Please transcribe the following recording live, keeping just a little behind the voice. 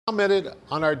Commented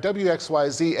on our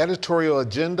WXYZ editorial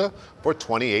agenda for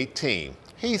 2018.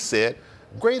 He said,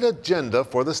 "Great agenda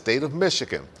for the state of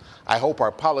Michigan. I hope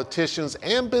our politicians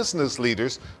and business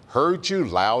leaders heard you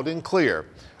loud and clear.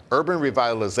 Urban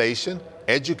revitalization,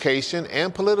 education,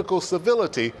 and political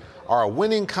civility are a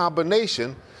winning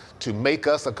combination to make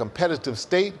us a competitive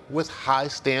state with high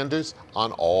standards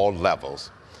on all levels."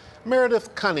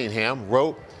 Meredith Cunningham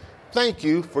wrote, "Thank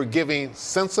you for giving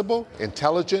sensible,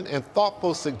 intelligent, and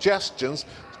thoughtful suggestions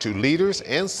to leaders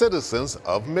and citizens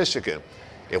of Michigan.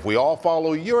 If we all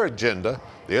follow your agenda,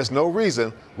 there's no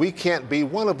reason we can't be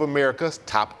one of America's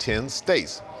top 10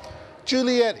 states."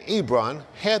 Juliet Ebron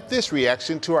had this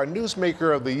reaction to our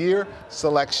Newsmaker of the Year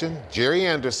selection, Jerry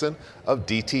Anderson of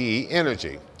DTE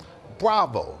Energy.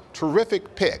 "Bravo,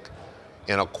 terrific pick.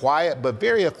 In a quiet but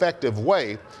very effective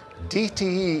way,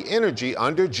 DTE Energy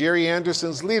under Jerry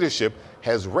Anderson's leadership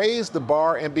has raised the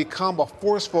bar and become a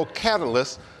forceful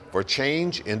catalyst for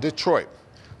change in Detroit.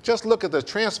 Just look at the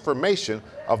transformation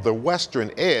of the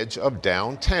western edge of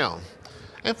downtown."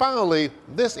 And finally,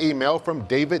 this email from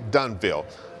David Dunville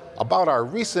about our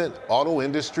recent auto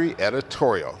industry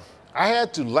editorial. "I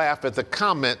had to laugh at the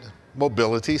comment,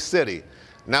 Mobility City.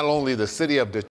 Not only the city of Detroit,